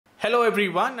Hello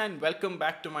everyone and welcome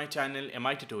back to my channel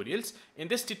MiTutorials. In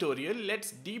this tutorial, let's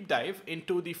deep dive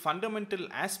into the fundamental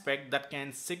aspect that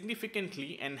can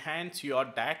significantly enhance your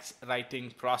DAX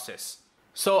writing process.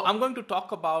 So I'm going to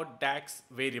talk about DAX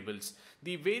variables.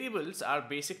 The variables are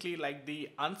basically like the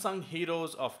unsung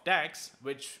heroes of DAX,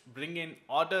 which bring in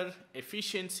order,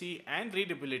 efficiency and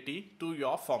readability to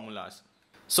your formulas.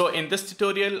 So in this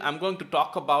tutorial, I'm going to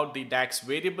talk about the DAX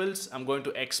variables. I'm going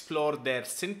to explore their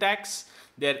syntax,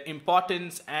 their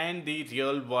importance and the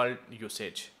real world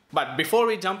usage. But before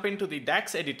we jump into the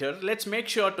DAX editor, let's make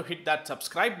sure to hit that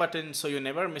subscribe button so you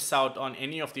never miss out on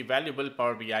any of the valuable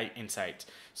Power BI insights.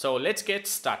 So let's get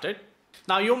started.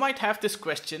 Now you might have this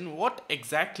question, what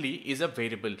exactly is a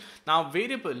variable? Now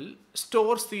variable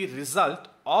stores the result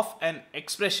of an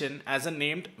expression as a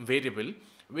named variable,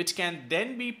 which can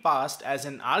then be passed as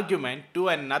an argument to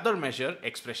another measure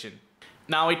expression.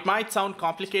 Now it might sound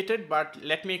complicated, but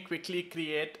let me quickly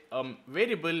create a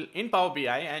variable in Power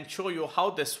BI and show you how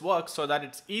this works so that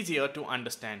it's easier to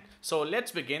understand. So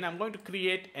let's begin. I'm going to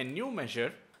create a new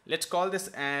measure. Let's call this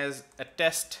as a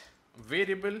test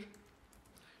variable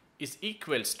is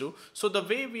equals to. So the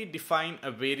way we define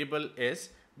a variable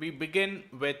is we begin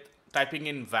with typing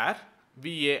in var.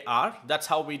 That's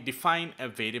how we define a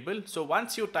variable. So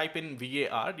once you type in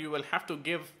var, you will have to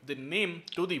give the name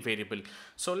to the variable.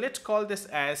 So let's call this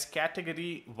as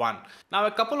category 1. Now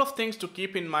a couple of things to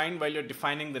keep in mind while you're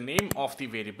defining the name of the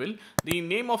variable. The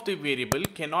name of the variable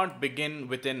cannot begin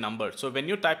with a number. So when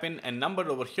you type in a number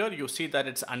over here, you see that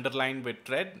it's underlined with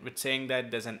red, which saying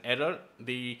that there's an error.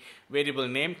 The variable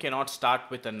name cannot start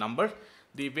with a number.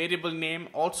 The variable name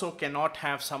also cannot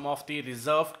have some of the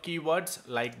reserved keywords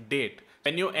like date.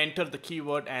 When you enter the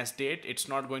keyword as date, it's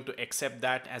not going to accept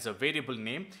that as a variable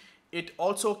name. It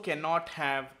also cannot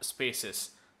have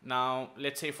spaces. Now,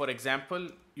 let's say for example,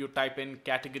 you type in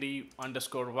category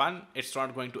 _1, it's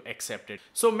not going to accept it.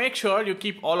 So make sure you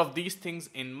keep all of these things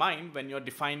in mind when you're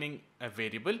defining a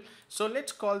variable. So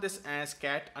let's call this as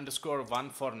cat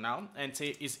 _1 for now and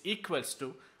say is equals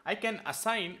to, I can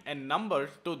assign a number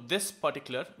to this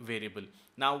particular variable.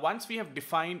 Now once we have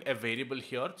defined a variable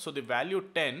here, so the value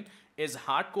 10 is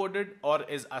hard-coded or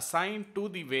is assigned to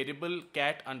the variable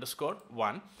cat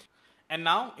 _1. And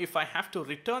now if I have to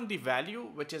return the value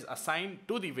which is assigned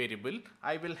to the variable,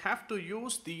 I will have to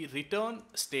use the return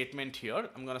statement here.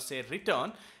 I'm going to say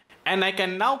return. And I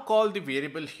can now call the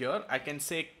variable here. I can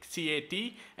say cat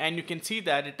and you can see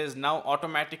that it is now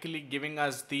automatically giving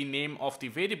us the name of the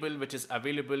variable which is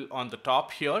available on the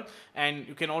top here. And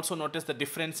you can also notice the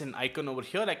difference in icon over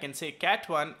here. I can say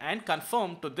cat1 and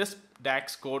confirm to this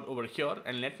DAX code over here.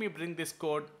 And let me bring this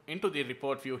code into the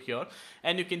report view here.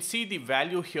 And you can see the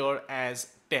value here as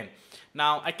 10.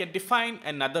 Now I can define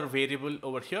another variable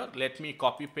over here. Let me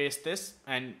copy paste this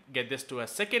and get this to a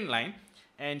second line.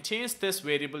 And change this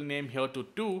variable name here to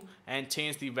 2 and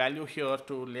change the value here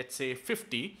to let's say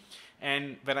 50.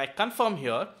 And when I confirm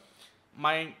here,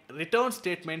 my return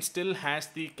statement still has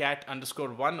the cat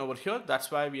 _1 over here.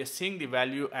 That's why we are seeing the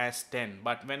value as 10.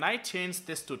 But when I change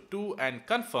this to 2 and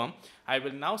confirm, I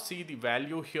will now see the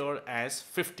value here as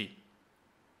 50.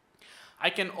 I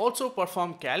can also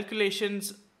perform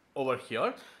calculations over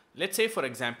here. Let's say for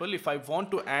example, if I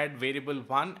want to add variable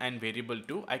 1 and variable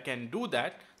 2, I can do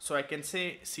that. So I can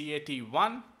say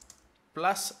cat1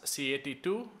 plus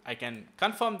cat2. I can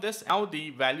confirm this. Now the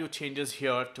value changes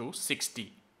here to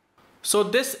 60. So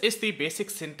this is the basic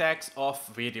syntax of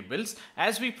variables.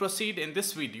 As we proceed in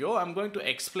this video, I'm going to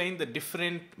explain the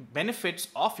different benefits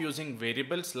of using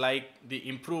variables like the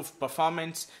improved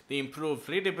performance, the improved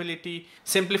readability,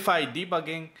 simplify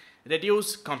debugging,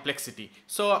 reduce complexity.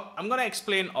 So I'm going to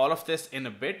explain all of this in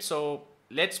a bit. So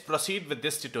let's proceed with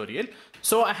this tutorial.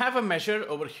 So I have a measure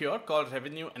over here called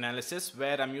revenue analysis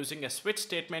where I'm using a switch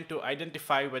statement to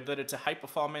identify whether it's a high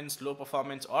performance, low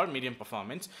performance or medium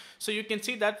performance. So you can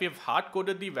see that we've hard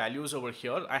coded the values over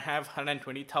here. I have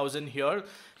 120,000 here.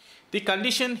 The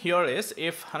condition here is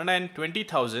if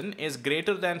 120,000 is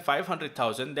greater than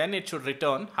 500,000, then it should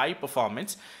return high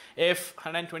performance. If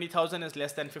 120,000 is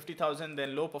less than 50,000,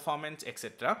 then low performance,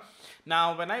 etc.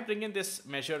 Now, when I bring in this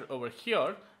measure over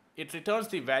here, it returns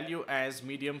the value as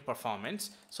medium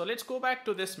performance. So let's go back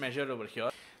to this measure over here.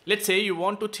 Let's say you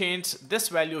want to change this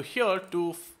value here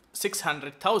to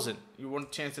 600,000. You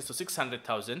want to change this to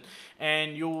 600,000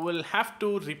 and you will have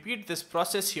to repeat this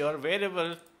process here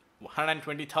wherever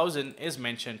 120,000 is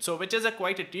mentioned, so which is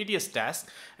quite a tedious task.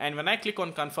 And when I click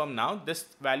on confirm now, this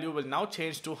value will now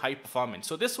change to high performance.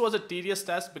 So this was a tedious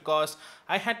task because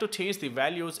I had to change the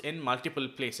values in multiple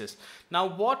places. Now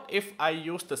what if I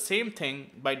use the same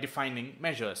thing by defining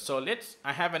measures? So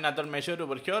I have another measure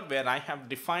over here where I have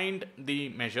defined the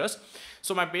measures.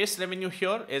 So my base revenue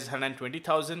here is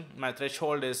 120,000, my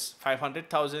threshold is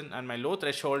 500,000, and my low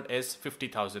threshold is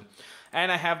 50,000.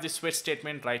 And I have the switch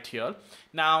statement right here.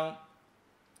 Now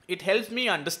it helps me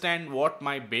understand what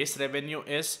my base revenue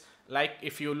is. Like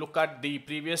if you look at the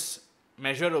previous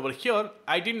measure over here,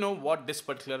 I didn't know what this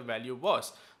particular value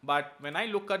was. But when I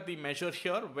look at the measure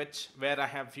here, where I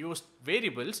have used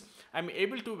variables, I'm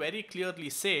able to very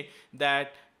clearly say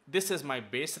that this is my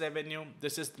base revenue,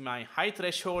 this is my high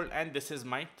threshold, and this is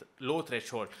my low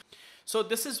threshold. So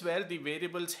this is where the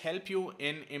variables help you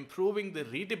in improving the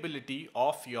readability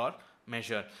of your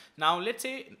measure. Now let's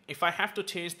say if I have to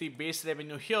change the base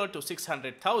revenue here to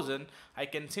 600,000, I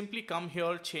can simply come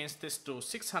here, change this to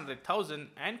 600,000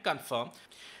 and confirm.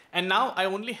 And now I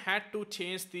only had to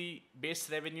change the base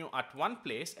revenue at one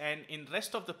place, and in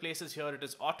rest of the places here it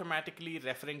is automatically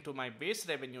referring to my base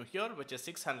revenue here, which is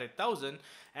 600,000,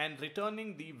 and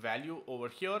returning the value over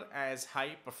here as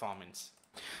high performance.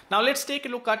 Now let's take a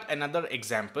look at another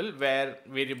example where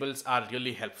variables are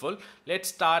really helpful.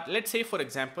 Let's say for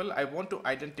example, I want to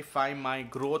identify my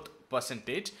growth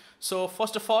percentage. So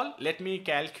first of all, let me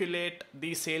calculate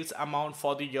the sales amount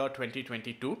for the year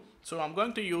 2022. So I'm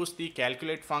going to use the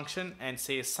calculate function and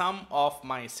say sum of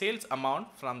my sales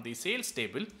amount from the sales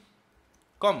table,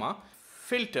 comma,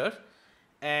 filter.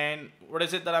 And what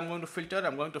is it that I'm going to filter?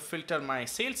 I'm going to filter my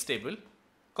sales table,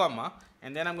 comma,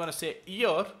 and then I'm going to say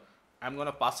year. I'm going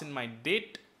to pass in my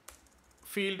date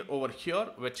field over here,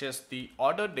 which is the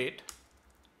order date.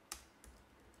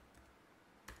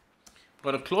 I'm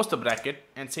going to close the bracket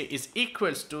and say is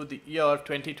equals to the year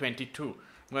 2022.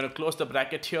 I'm going to close the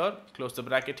bracket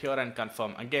here and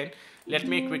confirm. Again, let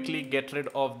me quickly get rid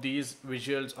of these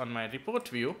visuals on my report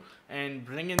view and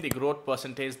bring in the growth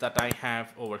percentage that I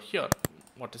have over here.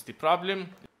 What is the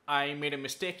problem? I made a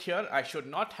mistake here. I should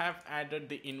not have added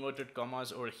the inverted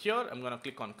commas over here. I'm going to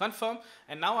click on confirm,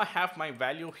 and now I have my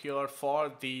value here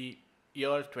for the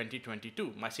year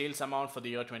 2022, my sales amount for the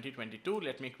year 2022.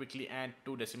 Let me quickly add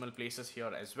 2 decimal places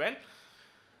here as well.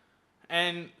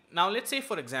 And now let's say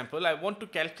for example, I want to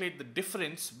calculate the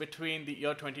difference between the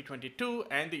year 2022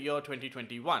 and the year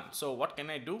 2021. So what can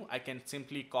I do? I can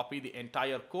simply copy the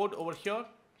entire code over here,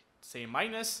 say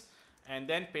minus, and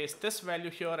then paste this value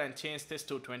here and change this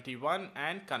to 21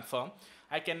 and confirm.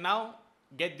 I can now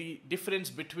get the difference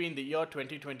between the year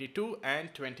 2022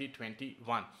 and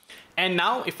 2021. And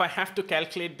now if I have to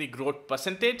calculate the growth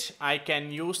percentage, I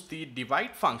can use the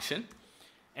divide function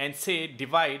and say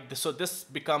divide. So this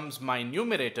becomes my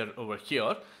numerator over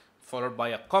here, followed by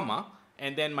a comma,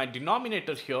 and then my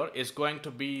denominator here is going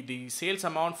to be the sales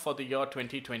amount for the year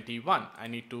 2021. I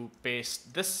need to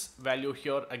paste this value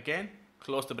here again,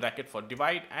 close the bracket for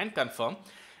divide and confirm.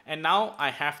 And now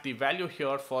I have the value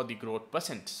here for the growth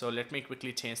percent. So let me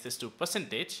quickly change this to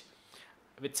percentage,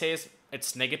 which says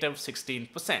it's negative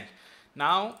 16%.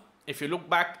 Now, if you look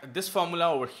back at this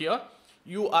formula over here,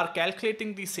 you are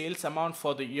calculating the sales amount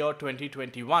for the year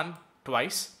 2021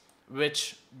 twice,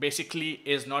 which basically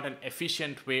is not an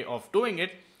efficient way of doing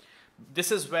it.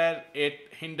 This is where it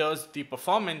hinders the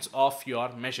performance of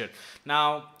your measure.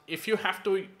 Now, if you have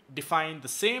to define the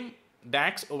same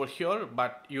DAX over here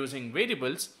but using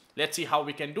variables, let's see how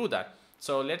we can do that.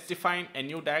 So let's define a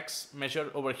new DAX measure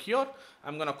over here.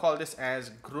 I'm going to call this as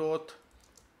growth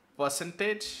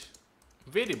percentage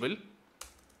variable,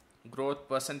 growth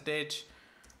percentage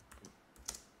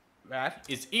where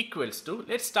is equals to,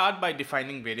 let's start by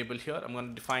defining variable here. I'm going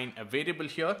to define a variable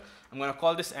here. I'm going to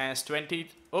call this as 20.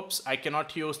 Oops, I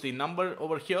cannot use the number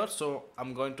over here, so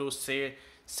I'm going to say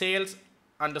sales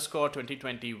underscore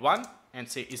 2021 and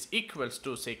say is equals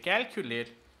to, say,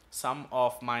 calculate sum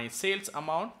of my sales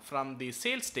amount from the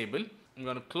sales table. I'm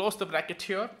going to close the bracket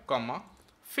here, comma,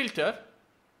 filter.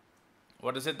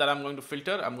 What is it that I'm going to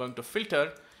filter? I'm going to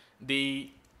filter the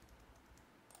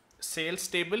sales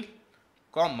table,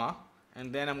 comma,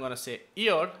 and then I'm going to say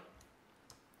year,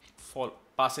 for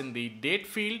pass in the date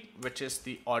field, which is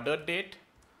the order date,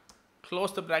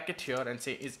 close the bracket here and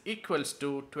say is equals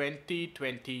to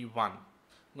 2021. I'm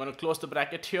going to close the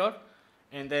bracket here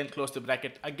and then close the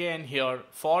bracket again here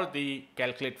for the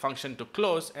calculate function to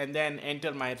close, and then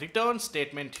enter my return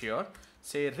statement here.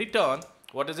 Say return,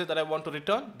 what is it that I want to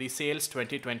return? The sales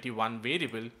 2021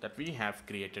 variable that we have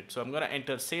created. So I'm going to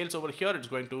enter sales over here. It's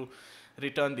going to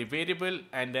return the variable,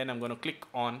 and then I'm going to click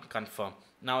on confirm.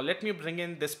 Now let me bring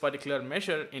in this particular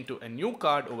measure into a new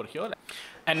card over here.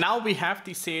 And now we have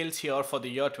the sales here for the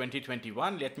year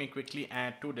 2021. Let me quickly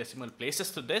add 2 decimal places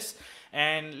to this.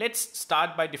 And let's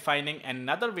start by defining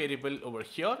another variable over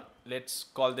here. Let's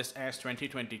call this as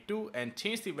 2022 and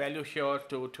change the value here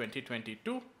to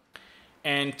 2022.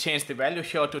 And change the value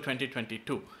here to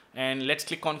 2022. And let's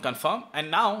click on confirm. And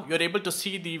now you're able to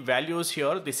see the values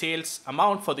here, the sales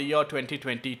amount for the year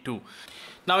 2022.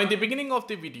 Now in the beginning of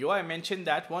the video, I mentioned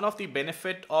that one of the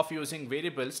benefit of using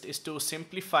variables is to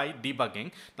simplify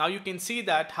debugging. Now you can see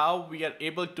that how we are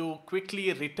able to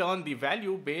quickly return the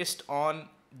value based on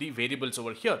the variables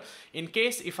over here. In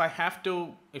case if I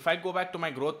go back to my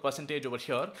growth percentage over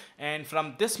here, and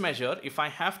from this measure, if I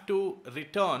have to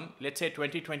return, let's say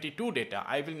 2022 data,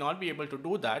 I will not be able to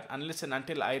do that unless and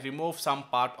until I remove some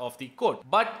part of the code.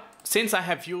 But since I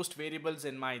have used variables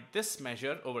in this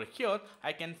measure over here,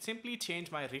 I can simply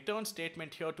change my return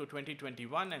statement here to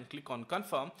 2021 and click on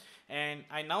confirm, and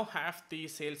I now have the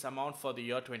sales amount for the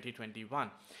year 2021.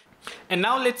 And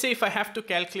now let's say if I have to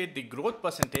calculate the growth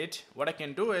percentage, what I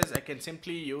can do is I can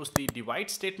simply use the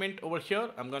divide statement over here.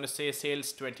 I'm going to say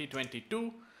sales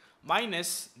 2022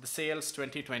 minus the sales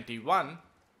 2021,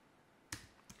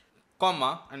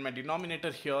 comma, and my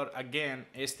denominator here again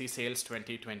is the sales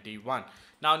 2021.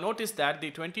 Now notice that the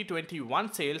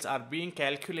 2021 sales are being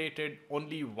calculated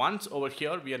only once over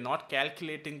here. We are not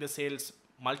calculating the sales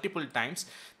multiple times.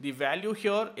 The value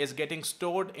here is getting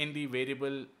stored in the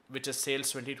variable which is sales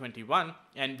 2021,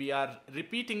 and we are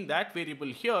repeating that variable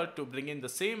here to bring in the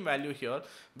same value here,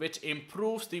 which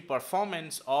improves the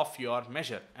performance of your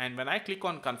measure. And when I click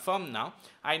on confirm now,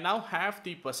 I now have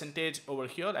the percentage over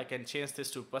here. I can change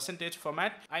this to percentage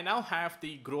format. I now have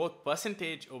the growth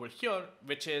percentage over here,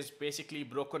 which is basically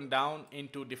broken down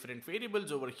into different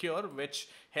variables over here, which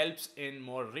helps in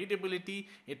more readability.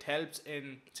 It helps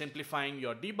in simplifying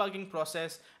your debugging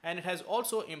process, and it has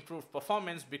also improved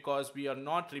performance because we are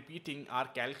not repeating our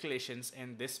calculations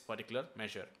in this particular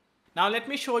measure. Now let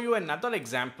me show you another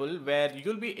example where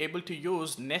you'll be able to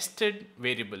use nested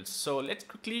variables. So let's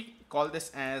quickly call this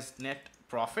as net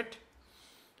profit,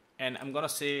 and I'm going to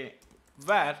say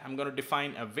where I'm going to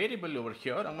define a variable over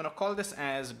here. I'm going to call this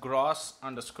as gross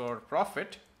underscore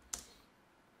profit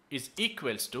is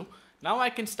equals to. Now I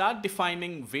can start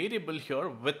defining variable here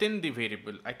within the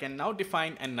variable. I can now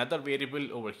define another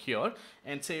variable over here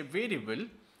and say variable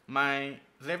my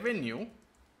revenue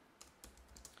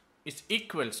is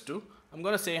equals to, I'm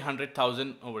going to say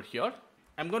 100,000 over here.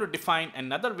 I'm going to define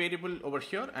another variable over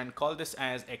here and call this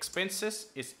as expenses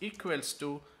is equals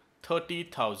to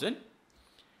 30,000.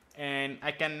 And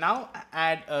I can now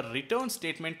add a return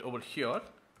statement over here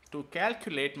to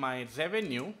calculate my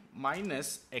revenue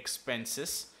minus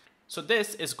expenses. So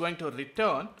this is going to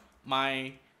return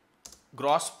my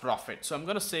gross profit. So I'm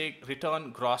going to say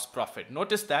return gross profit.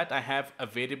 Notice that I have a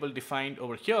variable defined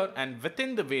over here, and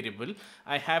within the variable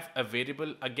I have a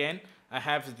variable again. I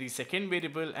have the second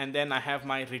variable, and then I have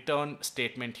my return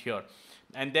statement here.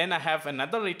 And then I have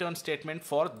another return statement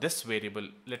for this variable.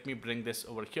 Let me bring this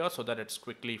over here so that it's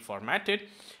quickly formatted.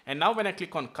 And now when I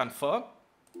click on confirm,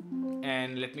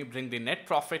 and let me bring the net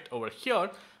profit over here,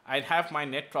 I have my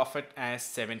net profit as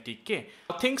 70K.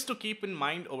 Things to keep in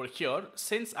mind over here,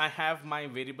 since I have my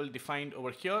variable defined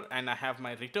over here and I have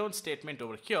my return statement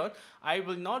over here, I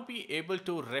will not be able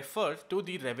to refer to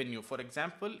the revenue. For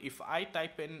example, if I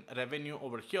type in revenue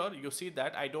over here, you see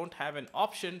that I don't have an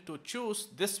option to choose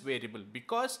this variable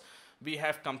because we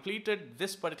have completed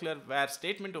this particular where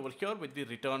statement over here with the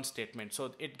return statement.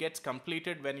 So it gets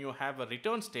completed when you have a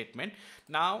return statement.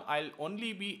 Now I'll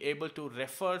only be able to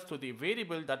refer to the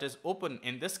variable that is open,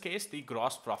 in this case the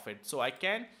gross profit. So I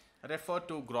can refer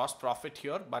to gross profit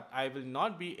here, but I will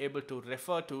not be able to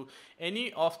refer to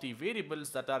any of the variables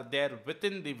that are there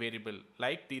within the variable,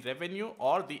 like the revenue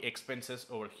or the expenses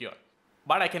over here.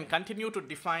 But I can continue to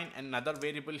define another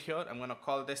variable here. I'm going to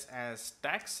call this as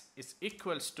tax is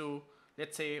equals to,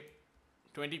 let's say,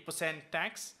 20%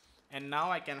 tax. And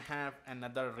now I can have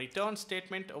another return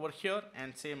statement over here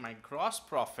and say my gross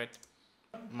profit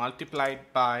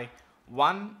multiplied by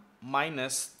 1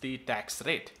 minus the tax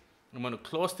rate. I'm going to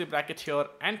close the bracket here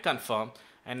and confirm.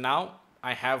 And now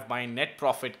I have my net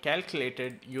profit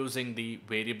calculated using the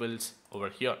variables over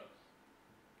here.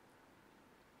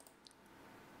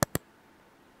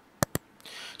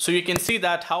 So you can see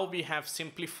that how we have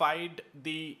simplified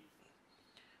the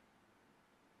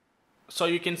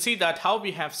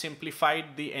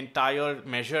entire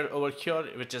measure over here,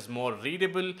 which is more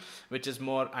readable, which is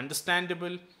more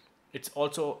understandable. It's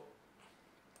also,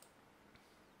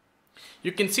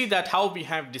 you can see that how we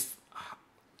have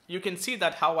you can see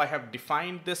that how I have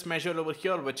defined this measure over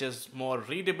here, which is more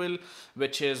readable,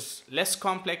 which is less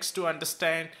complex to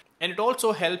understand, and it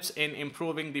also helps in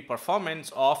improving the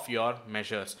performance of your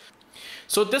measures.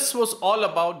 So this was all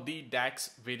about the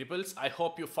DAX variables. I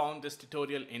hope you found this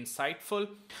tutorial insightful.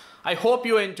 I hope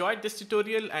you enjoyed this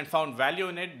tutorial and found value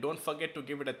in it. Don't forget to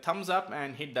give it a thumbs up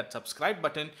and hit that subscribe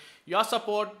button. Your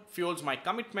support fuels my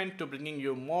commitment to bringing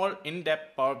you more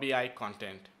in-depth Power BI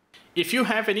content. If you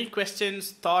have any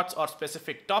questions, thoughts, or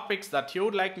specific topics that you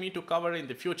would like me to cover in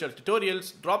the future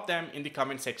tutorials, drop them in the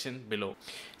comment section below.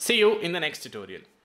 See you in the next tutorial.